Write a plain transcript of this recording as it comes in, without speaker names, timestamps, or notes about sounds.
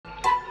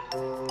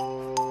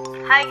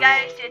Hi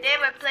guys, today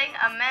we're playing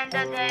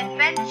Amanda the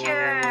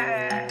Adventure.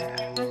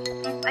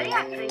 I think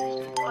I've played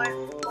this before,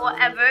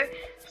 whatever.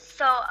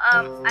 So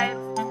I'm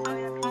going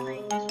to be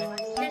playing this with my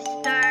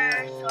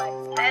sister, so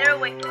I better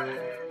wait for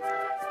her.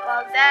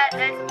 Well let's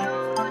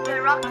do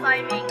the rock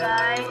climbing,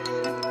 guys.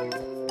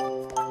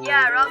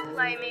 Yeah, rock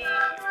climbing.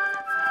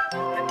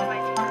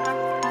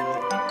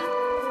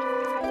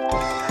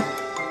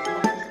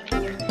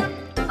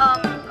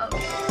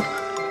 Okay.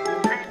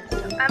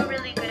 I'm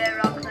really good at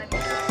rock climbing.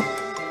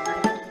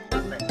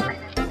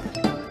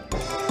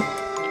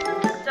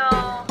 So I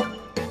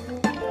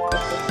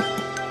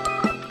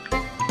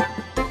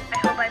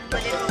hope I'm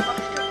good at Roblox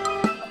too.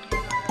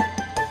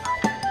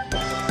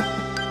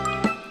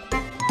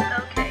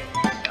 Okay,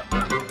 so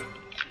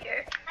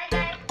here. Hi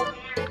guys,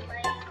 today I'm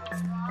playing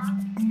Roblox.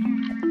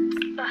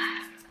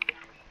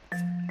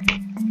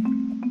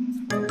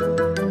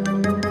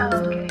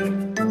 Okay.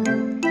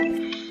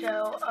 So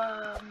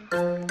oh,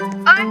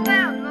 I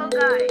fell. No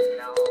guys,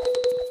 no.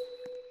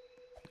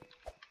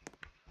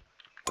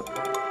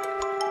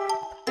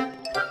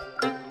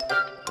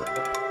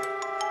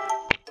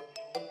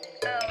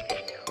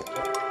 Okay, so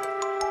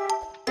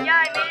yeah, I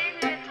made it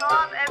to the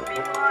top,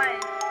 everyone.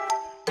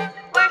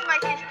 Where's my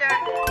sister?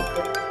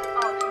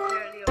 Oh, she's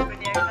literally over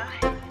there,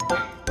 guys.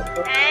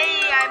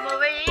 Hey, I'm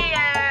over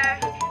here.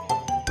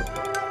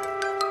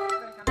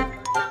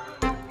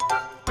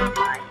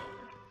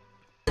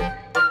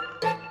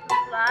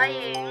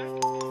 Flying.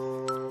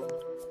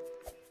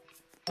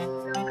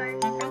 Look,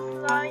 guys,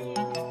 I'm flying.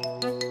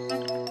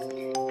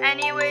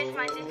 Anyways,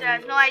 my sister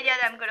has no idea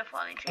that I'm gonna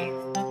fall in tree.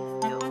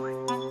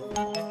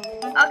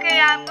 Okay,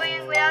 I'm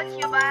going without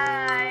you.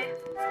 Bye.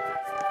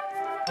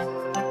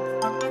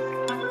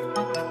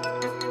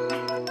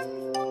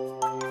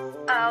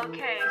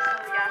 Okay, so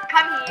yeah,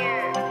 come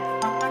here.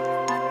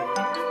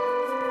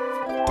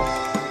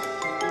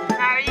 I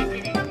already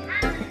did it.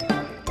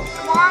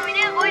 Come on, we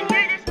need to go in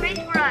here. There's space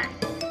for us.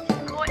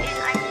 Just go in.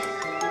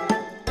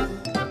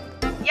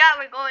 Yeah,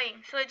 we're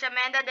going. So it's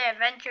Amanda the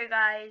Adventure,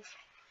 guys.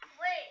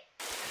 Wait.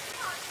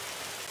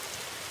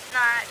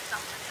 Nah, it's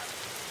someone else.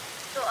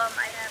 So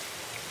I have 100%.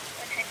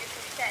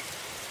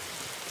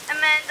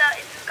 Amanda,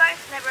 if you guys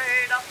never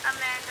heard of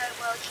Amanda,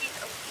 well, she's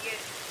a weird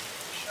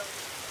show.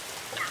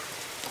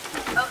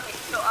 Okay,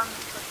 so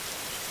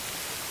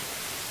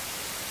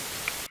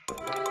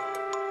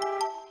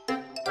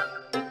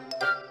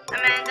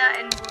Amanda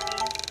and Woody.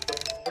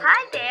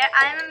 Hi there,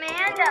 I'm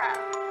Amanda.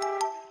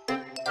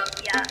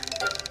 Yeah,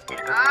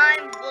 and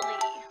I'm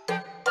Woody.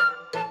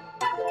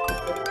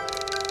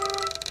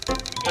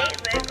 Today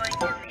we're going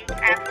to make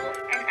apples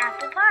and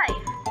apple pie.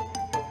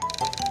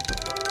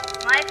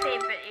 My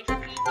favorite is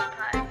peach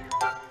pie.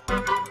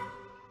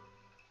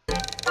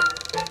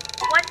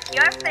 What's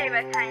your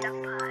favorite kind of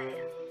pie?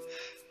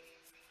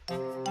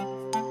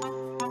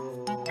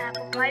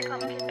 Apple pie,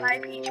 pumpkin pie,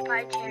 peach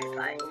pie, cherry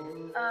pie.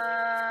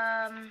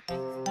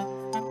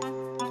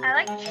 I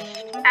like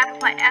apple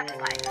pie,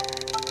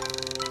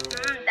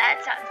 that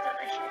sounds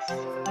delicious.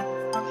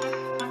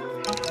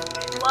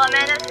 Well,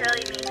 Amanda's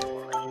really mean.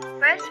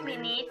 First, we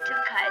need to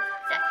cut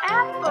the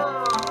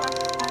apples.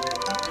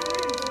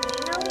 You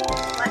know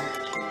what we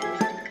can use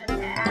to cut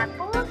the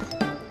apples?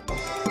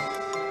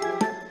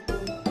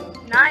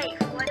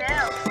 Knife. What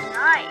else?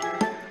 Knife.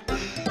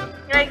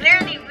 Like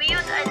literally, we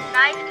use a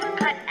knife to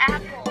cut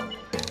apples.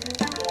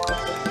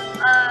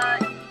 Are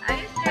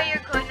you sure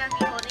you're going to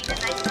be holding the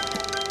knife?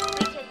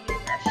 We can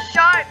use a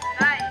sharp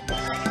knife.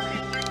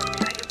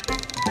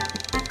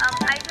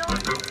 I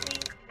don't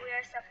think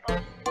we're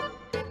supposed to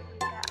do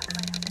that.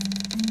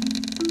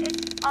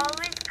 It's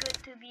always good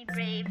to be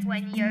brave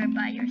when you're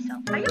by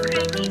yourself. Are you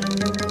crazy?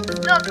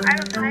 Look, I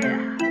don't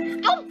tire.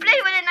 Don't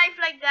play with a knife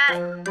like that.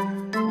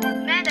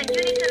 Amanda,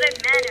 you need to learn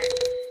manners.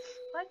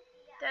 What?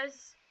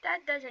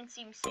 That doesn't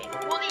seem safe.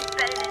 Wooly's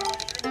better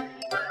than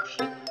you.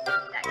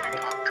 That can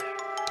talk.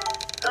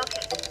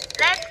 Okay,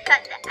 let's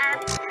cut the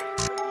apple.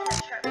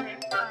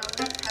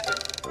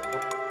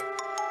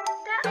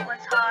 That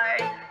was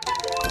hard.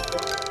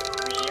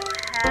 We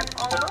have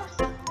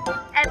almost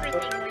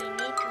everything we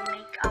need to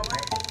make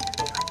ours.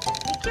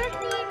 We just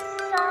need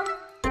some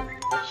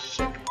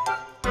sugar.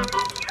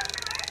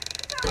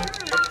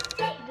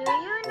 Do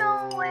you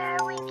know where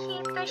we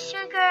keep the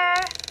sugar?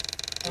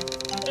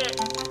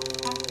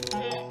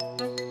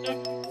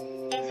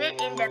 Is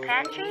it in the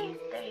pantry?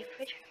 The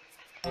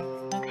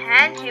refrigerator?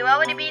 Pantry? Why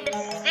would it be in the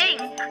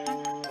sink?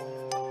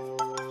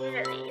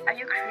 Literally, are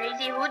you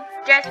crazy? Who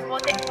just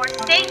voted for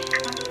sink?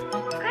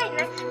 Great,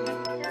 let's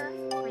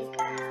make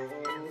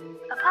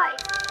a pie.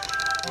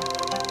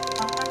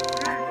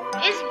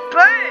 It's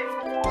burned!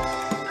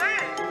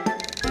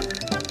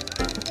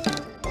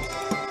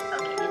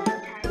 Okay, it's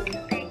time to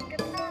bake the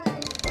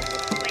pie.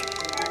 Wait,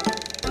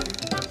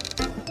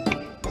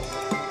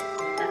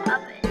 the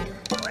oven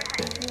for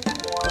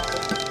 100.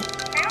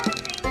 I don't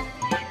think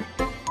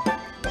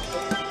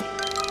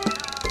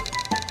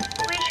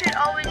we should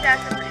always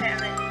ask a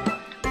parent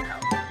to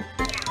help.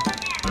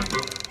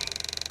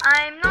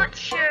 I'm not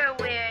sure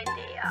where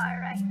they are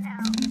right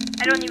now.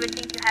 I don't even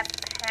think you have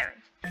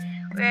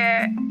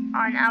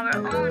on our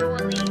own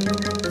woolly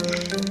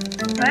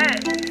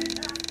bird.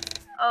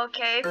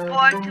 Okay, 4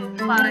 to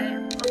 5.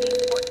 Okay,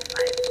 4 to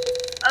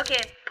 5.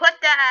 Okay, put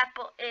the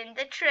apple in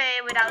the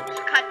tray without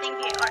cutting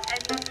it or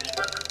anything.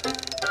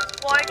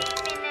 40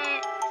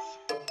 minutes.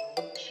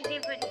 She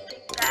didn't even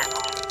pick that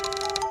off.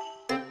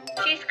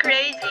 She's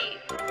crazy.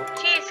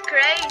 She's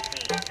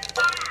crazy.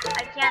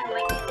 I can't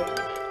wait to eat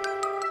it.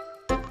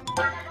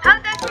 How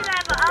does it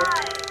have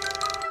eyes?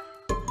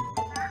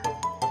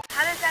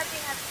 How does that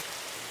thing have?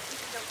 This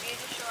is the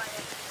weirdest show I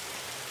ever.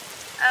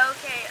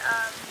 Okay,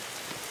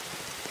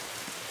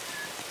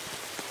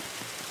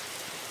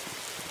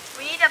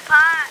 we need a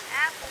pie.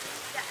 Apple. We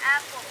need the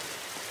apple.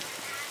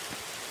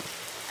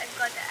 I've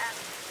got the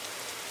apple.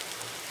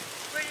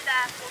 Where did the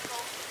apple go?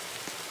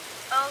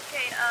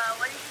 Okay,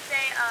 what did you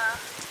say?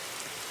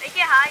 Make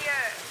it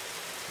higher.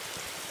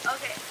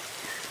 Okay.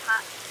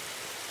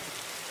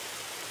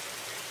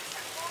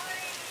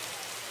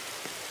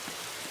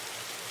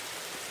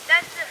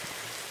 That's it.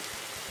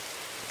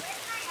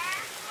 Where's my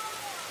apple?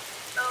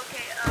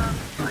 Okay,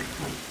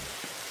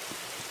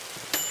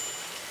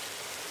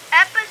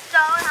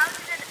 episode, how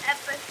does an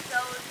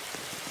episode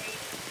say?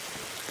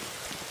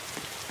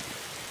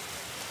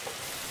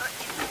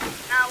 Okay,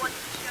 now what's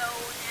the show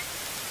next?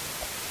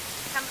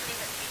 I can't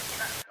believe it.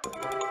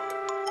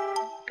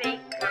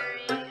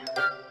 Bakery.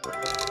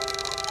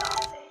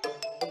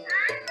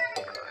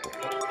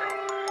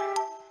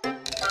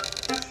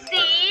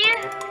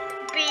 CBS.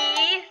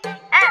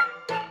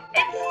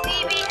 It's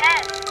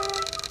CBS.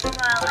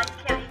 Well, I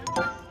can't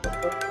even.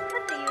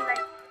 What do you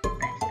like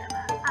best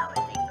about our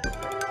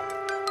neighborhood?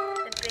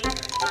 The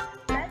bakery.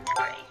 That's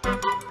great.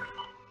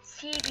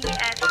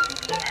 CBS.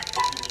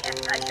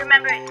 Guys,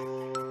 remember it.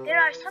 There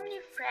are so many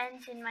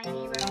friends in my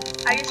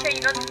neighborhood. Are you sure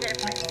you know they're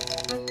friends?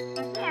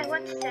 Yeah, I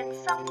want to send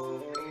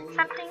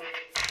something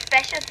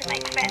special to my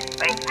friends.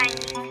 First, I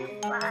need to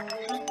fly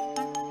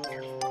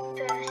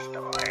to the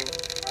store.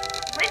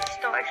 Which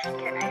store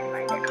can I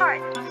find the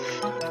card?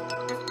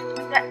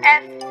 The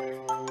F.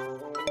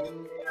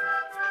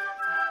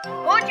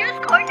 Oh, choose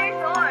corner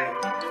store.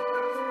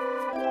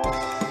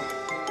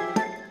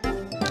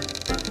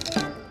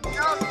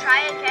 No, try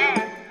again.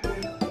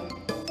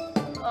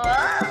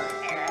 Oh.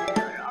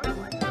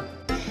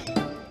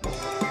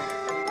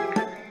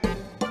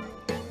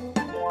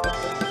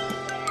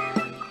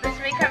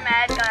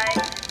 Mad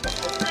guys.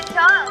 Good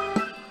job.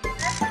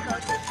 Let's go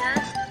to the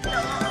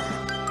store.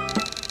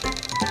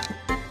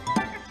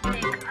 Let's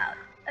pick out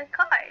a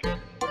card.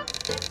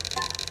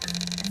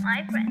 My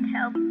friend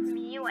helped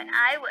me when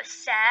I was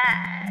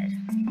sad.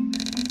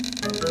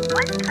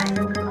 What kind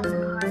of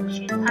card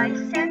should I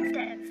send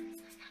them?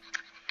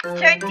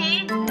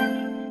 30.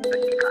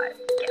 Birthday card.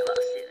 Get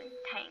well soon.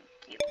 Thank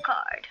you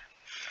card.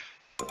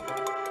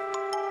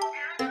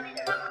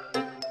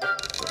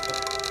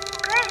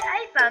 Great,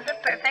 I found the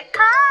perfect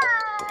card.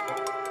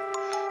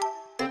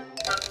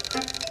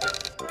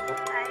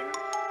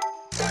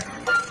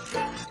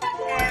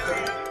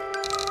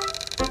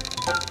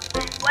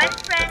 When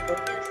friends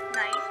do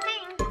nice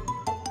things,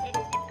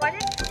 it's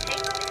important to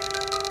take them.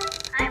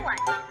 I want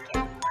to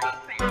give my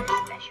friend a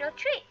special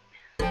treat.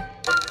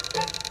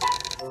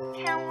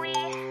 Can we,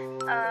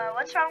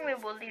 what's wrong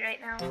with Woolly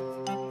right now?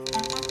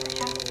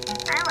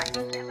 I want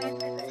to give my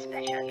friend a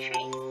special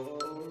treat.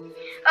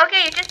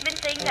 Okay, you've just been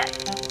saying that.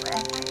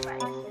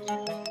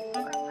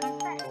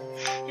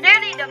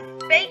 Literally the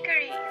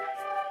bakery.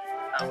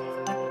 Oh.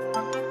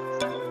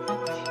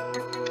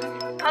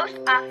 Post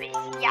office.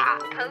 Yeah,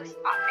 post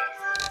office.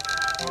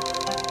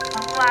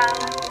 Wow,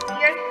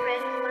 your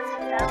friend must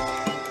love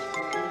treats.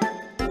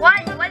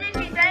 What did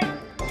she say?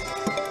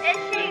 Is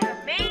she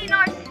mean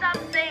or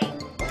something?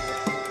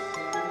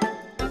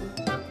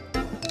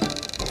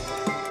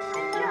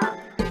 Good job.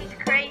 She's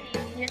crazy.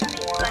 She just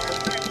makes fun of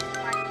her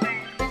smart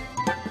friend.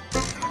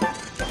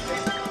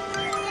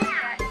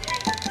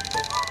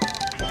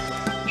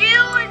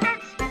 Ew, is that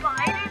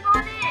spiders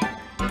on it?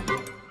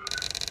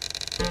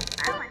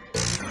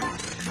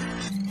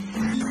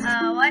 I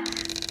want to.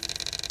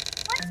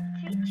 What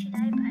treat should I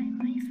buy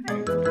my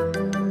friend?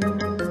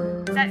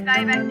 That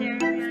guy back there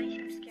really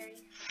seems scary.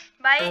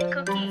 Buy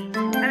cookies. I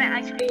mean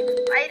ice cream.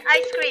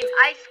 Ice cream.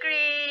 Ice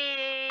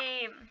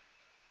cream.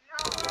 No.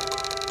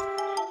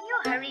 Can you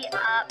hurry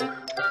up?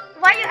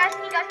 Why are you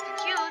asking us to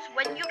choose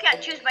when you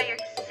can't choose by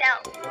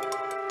yourself?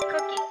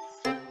 Cookies.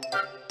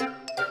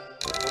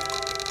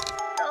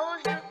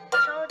 Those look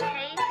so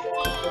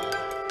tasty.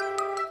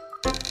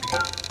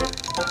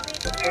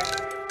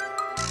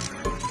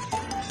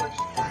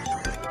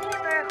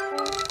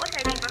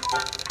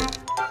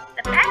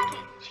 The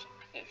package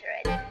is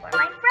ready for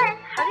my friend.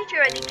 How did you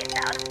already get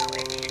that out of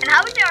nowhere? And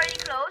how is it already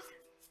closed?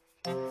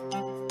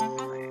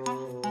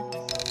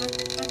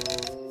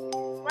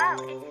 Wow,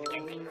 it's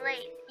getting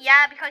late.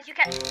 Yeah, because you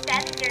kept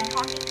standing there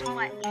talking too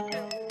much too.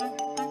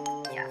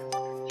 Yeah.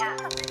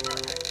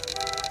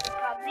 You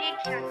probably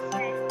can't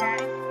send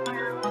that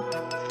now.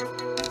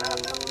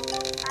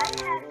 I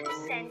have to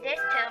send it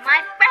to my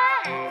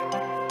friend.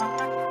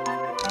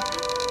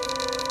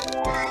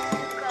 I have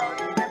to go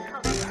to the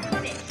post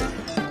office.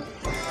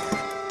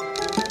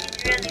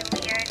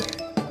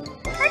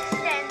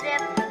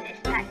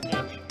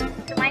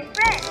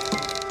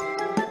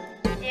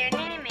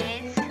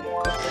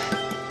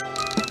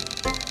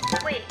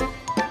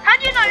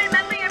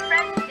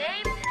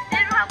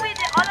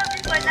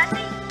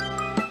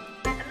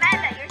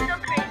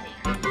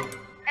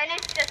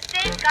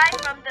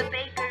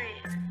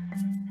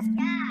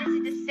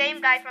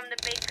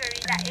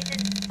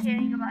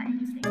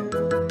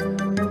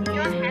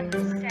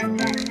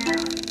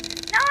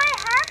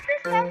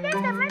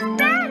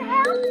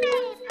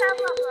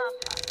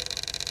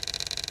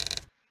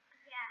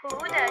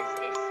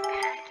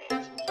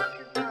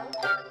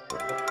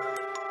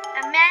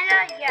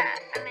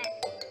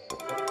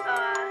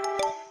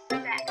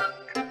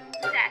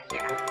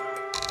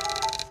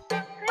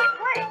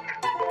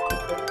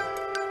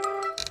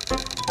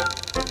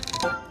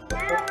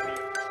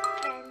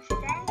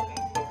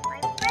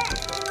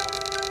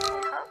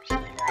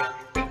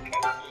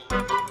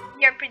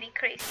 really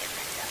crazy and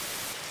messed up.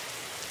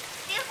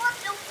 This was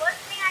the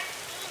worst thing I've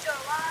seen,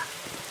 Dora.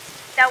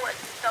 That was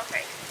so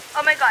crazy.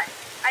 Oh my god,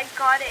 I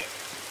got it.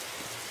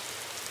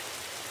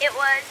 It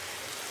was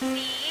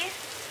CBS.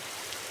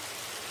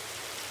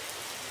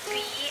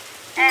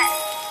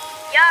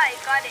 Yeah, I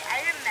got it.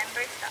 I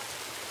remember stuff.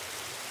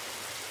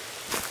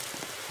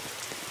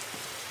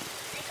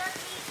 I got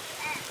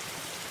CBS.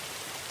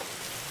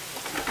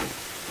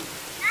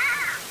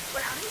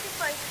 Well, how many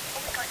people are this?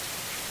 Oh my god.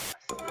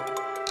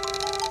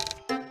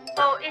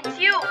 Oh, it's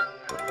you.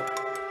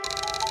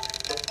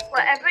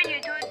 Whatever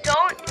you do,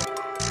 don't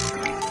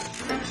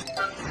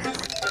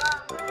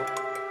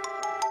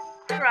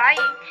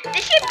crying.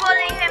 Did she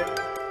bully him?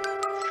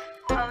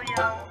 Oh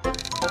no.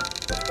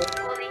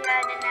 Bully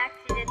had an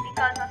accident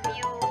because of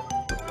you.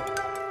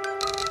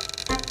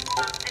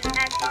 An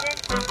accident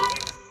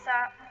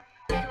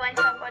is when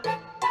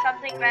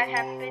something bad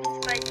happens,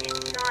 but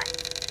it's not.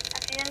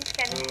 Accidents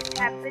can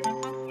happen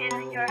in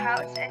your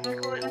house, at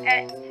school,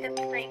 at the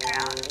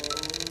playground.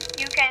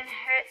 You can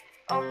hurt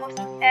almost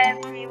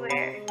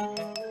everywhere.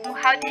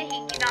 How did he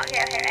not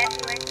get hurt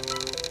everywhere?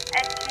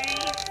 At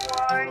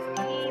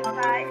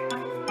 3:45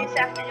 this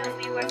afternoon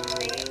we were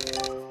playing.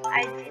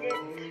 I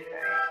didn't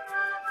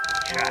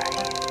try.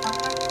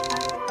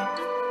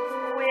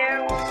 Where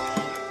was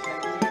he?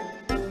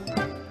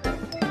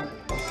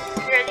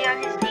 Really on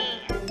his knee.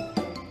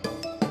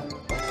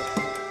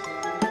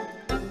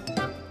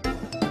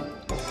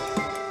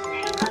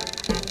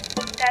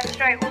 That's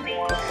right, Willie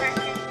hurt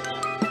his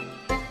knee.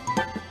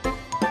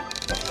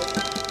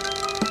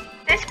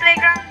 This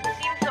playground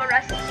seems so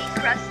rusty,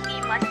 crusty,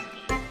 musty.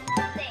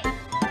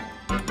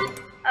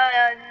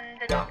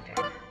 The doctor.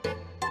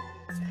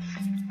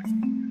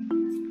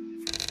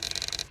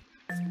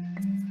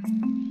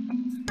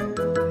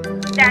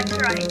 That's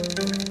right.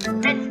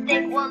 Let's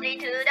take Willie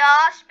to the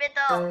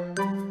hospital.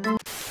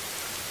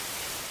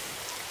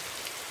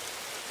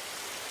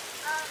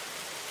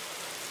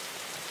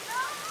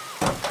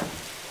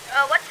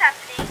 What's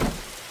happening?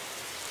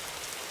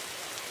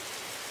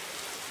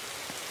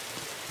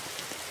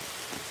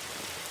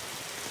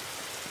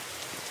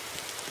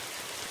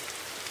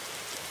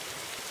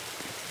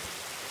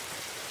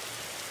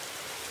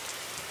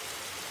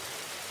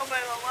 Oh my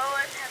god, what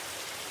was happening?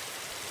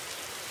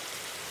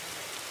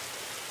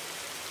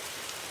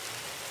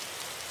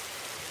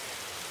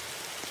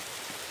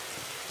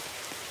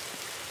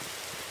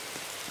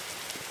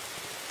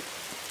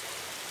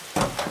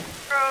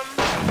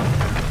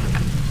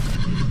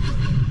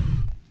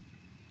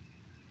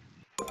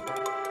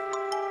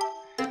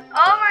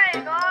 Oh my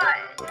god!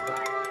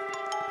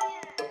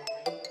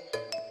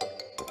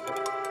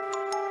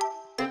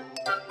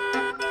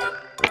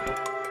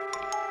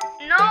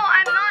 No,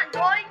 I'm not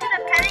going to the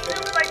panic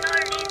room for no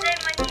reason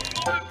when he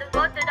needed to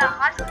go to the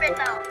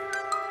hospital.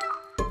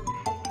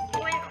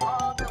 Going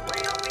all the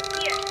way over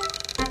here.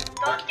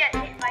 Don't get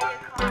hit by the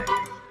car.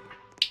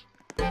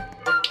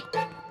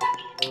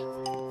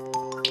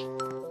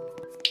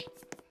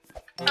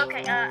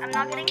 Okay, I'm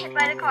not getting hit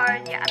by the car.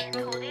 Yeah, I'm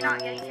totally not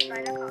getting hit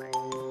by the car.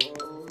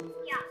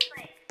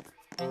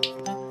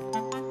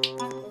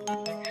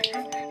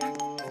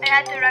 I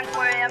had to run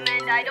for it,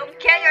 Amanda. I don't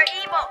care. You're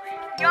evil.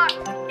 You're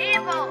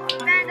evil.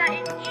 Amanda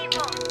is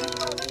evil.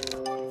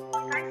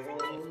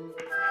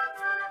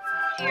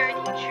 She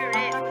already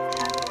tripped.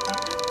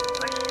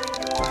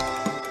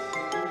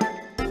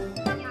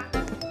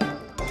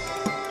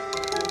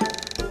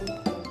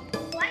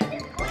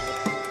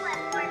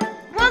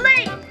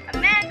 Wooly!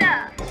 Amanda!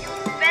 You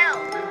fell.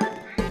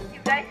 You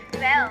guys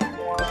fell.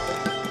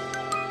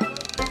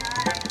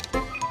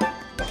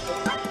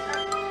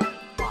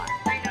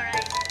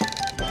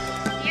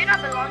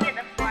 Belong at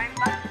the farm,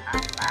 but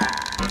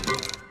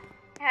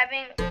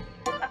having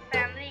a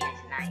family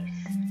is nice.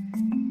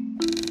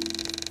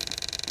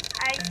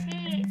 I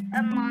see a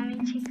mommy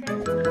chicken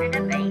and a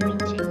baby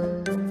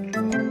chicken.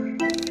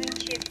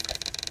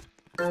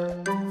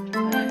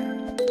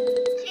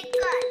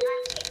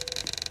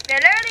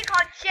 They're literally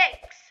called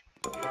chicks.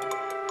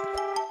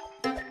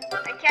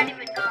 I can't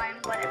even climb,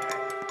 whatever.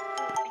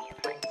 We need to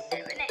find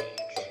 7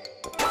 eggs.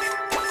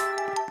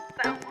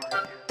 Found one.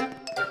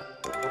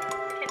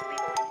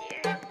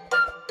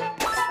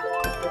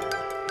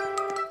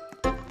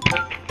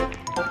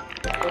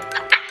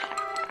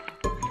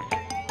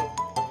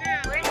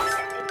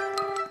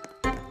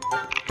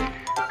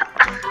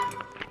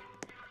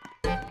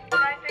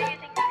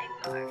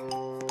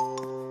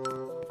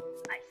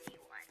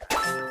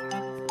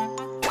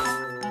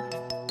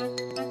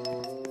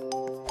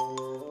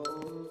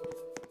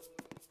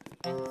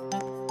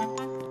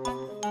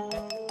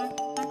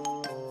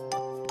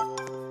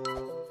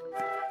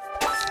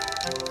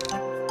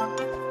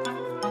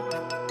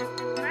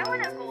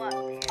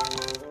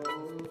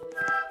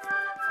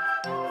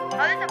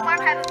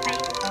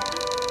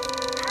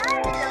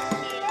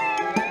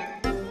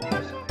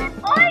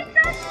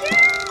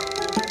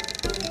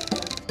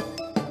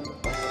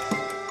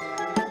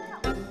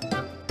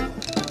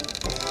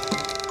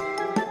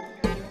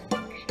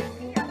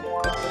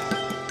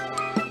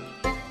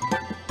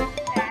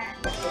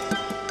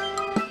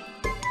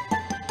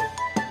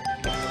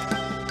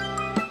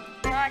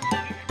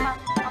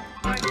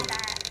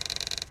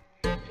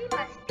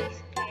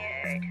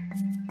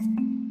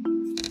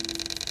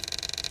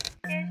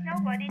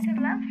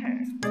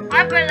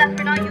 girl left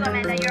for not you,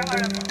 Amanda. You're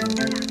horrible.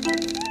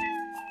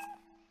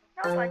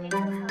 Nobody to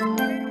help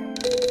her.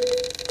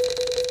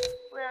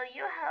 Will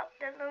you help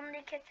the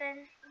lonely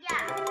kitten?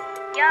 Yeah.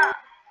 Yeah.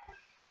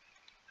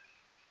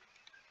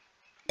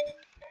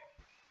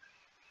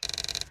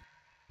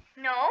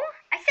 No?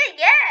 I said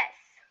yes.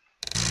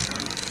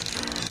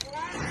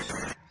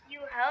 You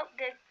help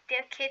the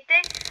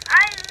kitten?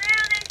 I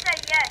literally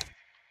said yes.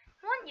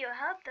 Won't you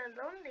help the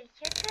lonely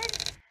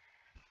kitten?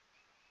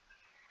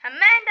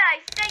 Amanda, I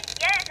said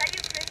yes. Are you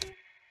crazy?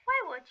 Why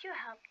would you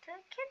help the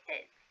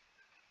kitten?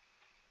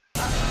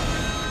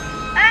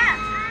 Ah!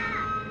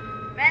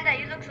 Amanda,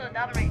 you look so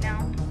dumb right now.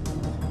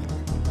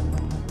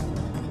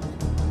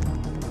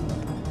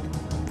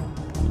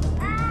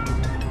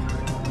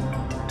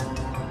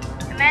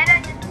 Amanda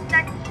is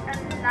such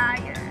a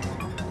liar.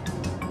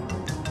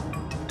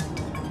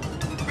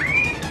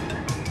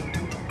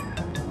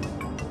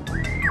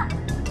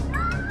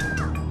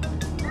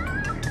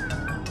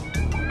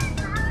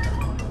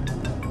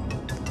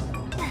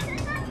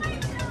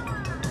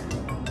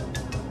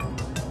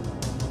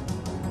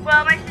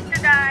 Well, my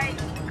sister died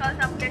because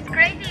of this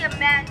crazy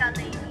Amanda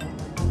lady.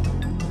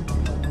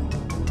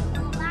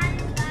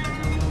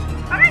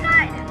 Oh my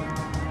god!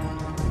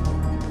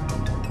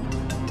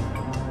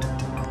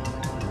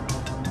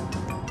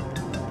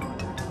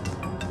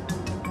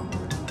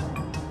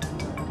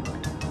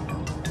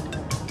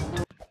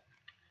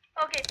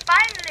 Okay,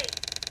 finally!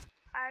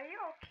 Are you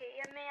okay,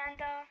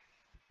 Amanda?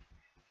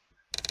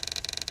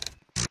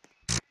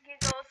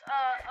 Giggles,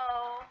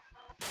 uh-oh.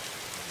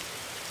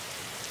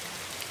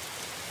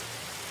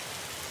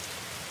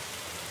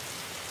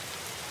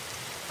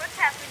 What's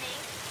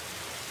happening?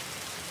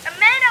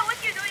 Amanda, what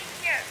you doing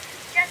here?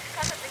 Just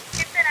because of the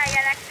kitten, I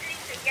had actually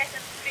said yes,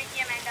 I'm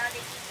crazy Amanda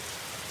lady.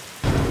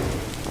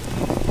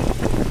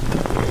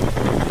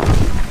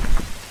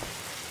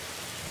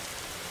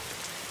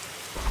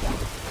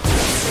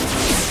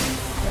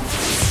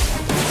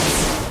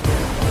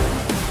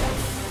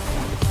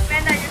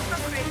 Amanda, you're so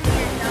crazy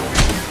and dumb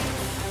right now.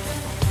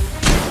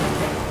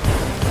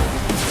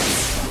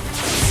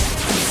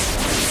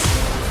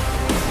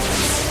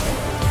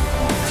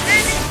 I'm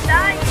literally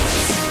dying.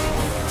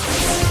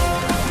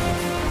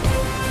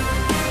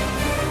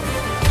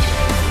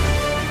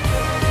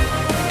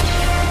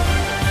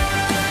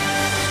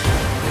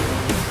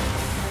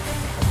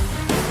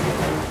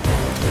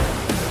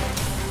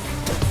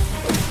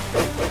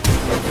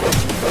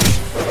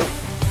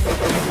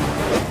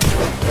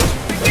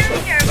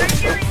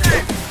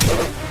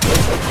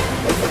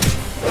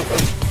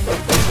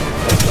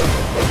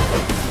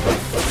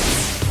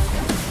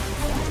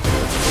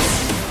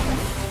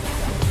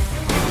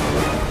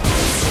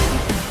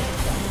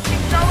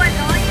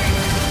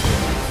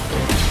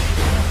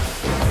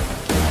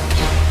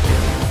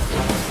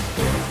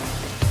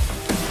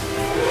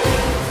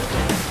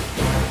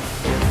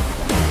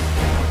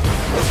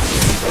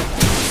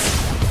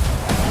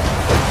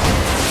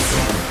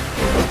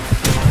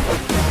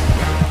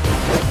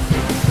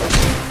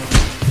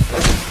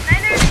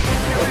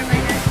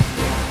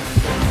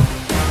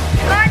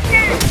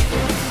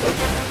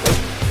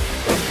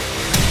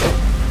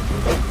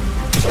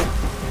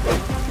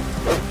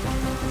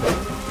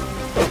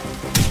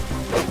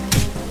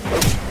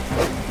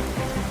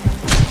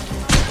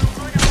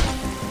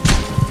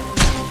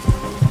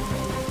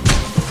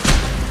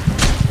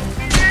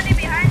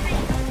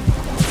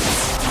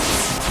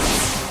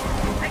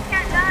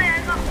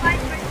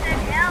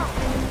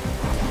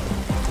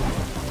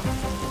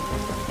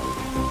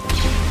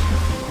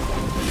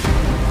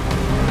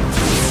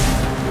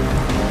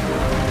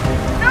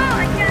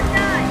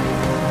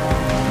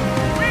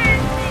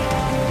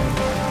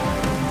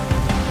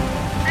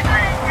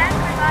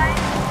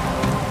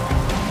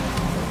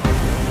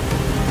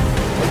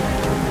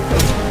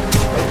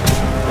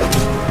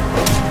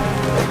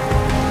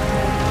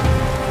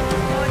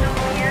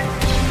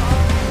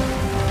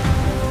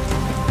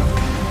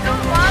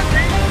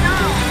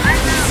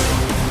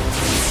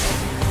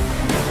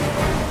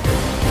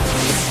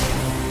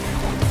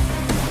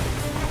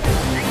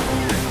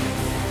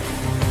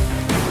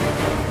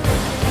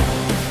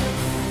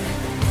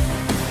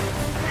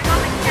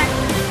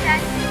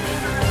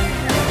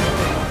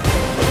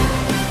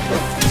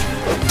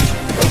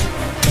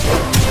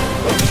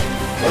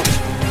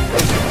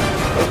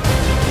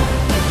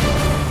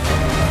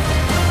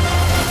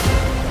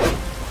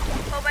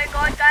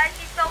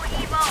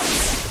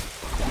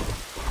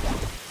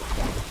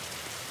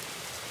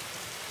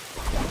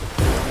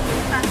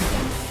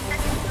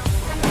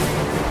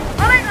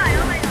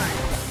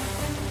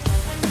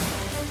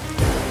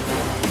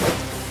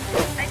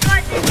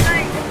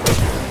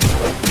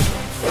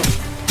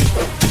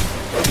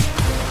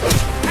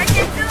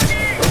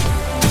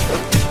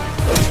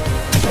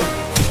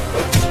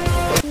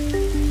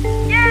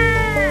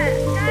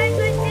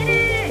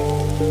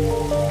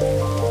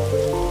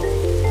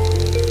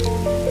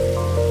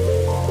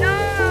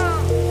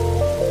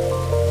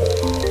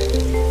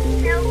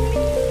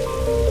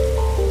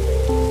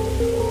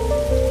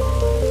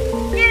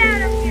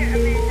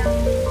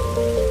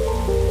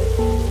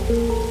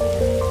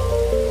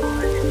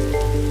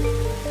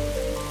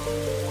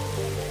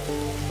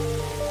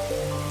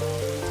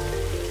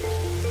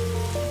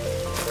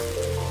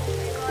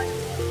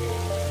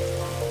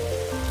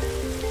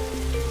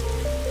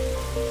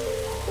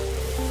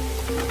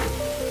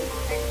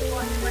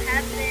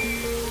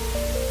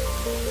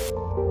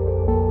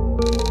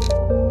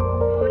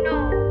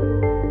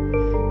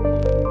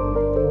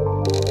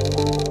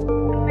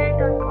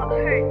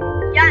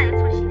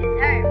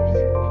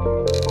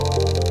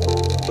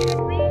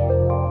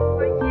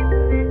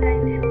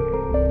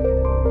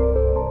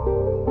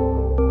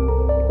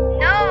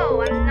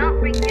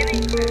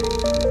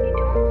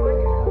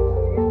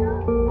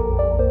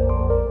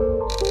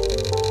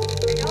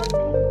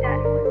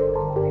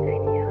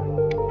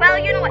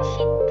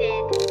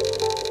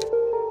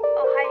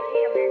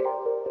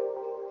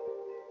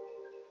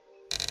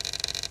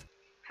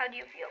 do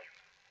you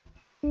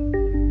feel?